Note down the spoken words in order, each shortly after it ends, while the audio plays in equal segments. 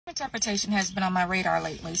Interpretation has been on my radar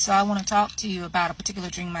lately, so I want to talk to you about a particular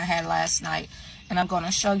dream I had last night, and I'm going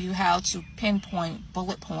to show you how to pinpoint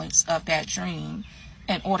bullet points of that dream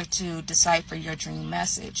in order to decipher your dream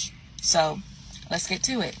message. So let's get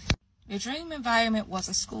to it. The dream environment was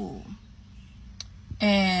a school,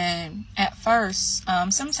 and at first,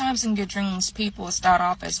 sometimes in your dreams people start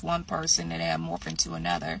off as one person and then morph into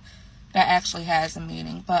another. That actually has a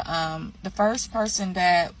meaning, but the first person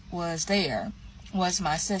that was there was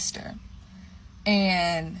my sister,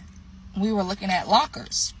 and we were looking at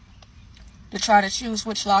lockers to try to choose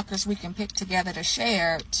which lockers we can pick together to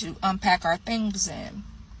share to unpack our things in.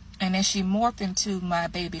 And then she morphed into my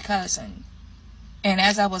baby cousin, and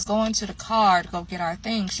as I was going to the car to go get our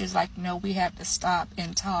things, she was like, no, we have to stop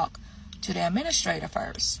and talk to the administrator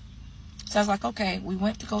first. So I was like, okay. We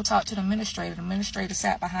went to go talk to the administrator. The administrator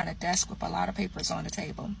sat behind a desk with a lot of papers on the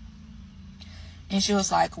table. And she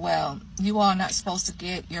was like, well, you all are not supposed to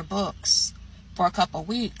get your books for a couple of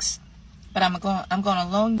weeks, but I'm going to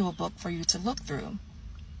loan you a book for you to look through.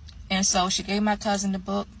 And so she gave my cousin the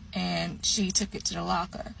book, and she took it to the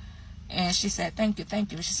locker. And she said, thank you,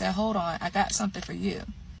 thank you. She said, hold on, I got something for you.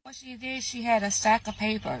 What she did, she had a stack of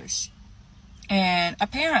papers. And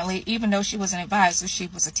apparently, even though she was an advisor, she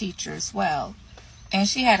was a teacher as well. And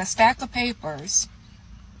she had a stack of papers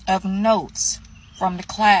of notes from the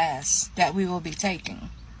class that we will be taking.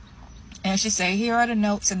 And she said, here are the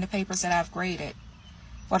notes and the papers that I've graded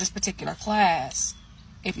for this particular class.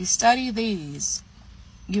 If you study these,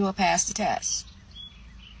 you will pass the test.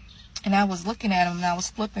 And I was looking at them and I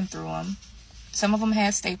was flipping through them. Some of them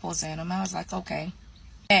had staples in them. I was like, okay,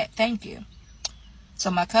 thank you. So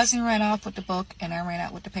my cousin ran off with the book and I ran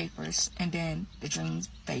out with the papers, and then the dream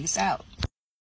phased out.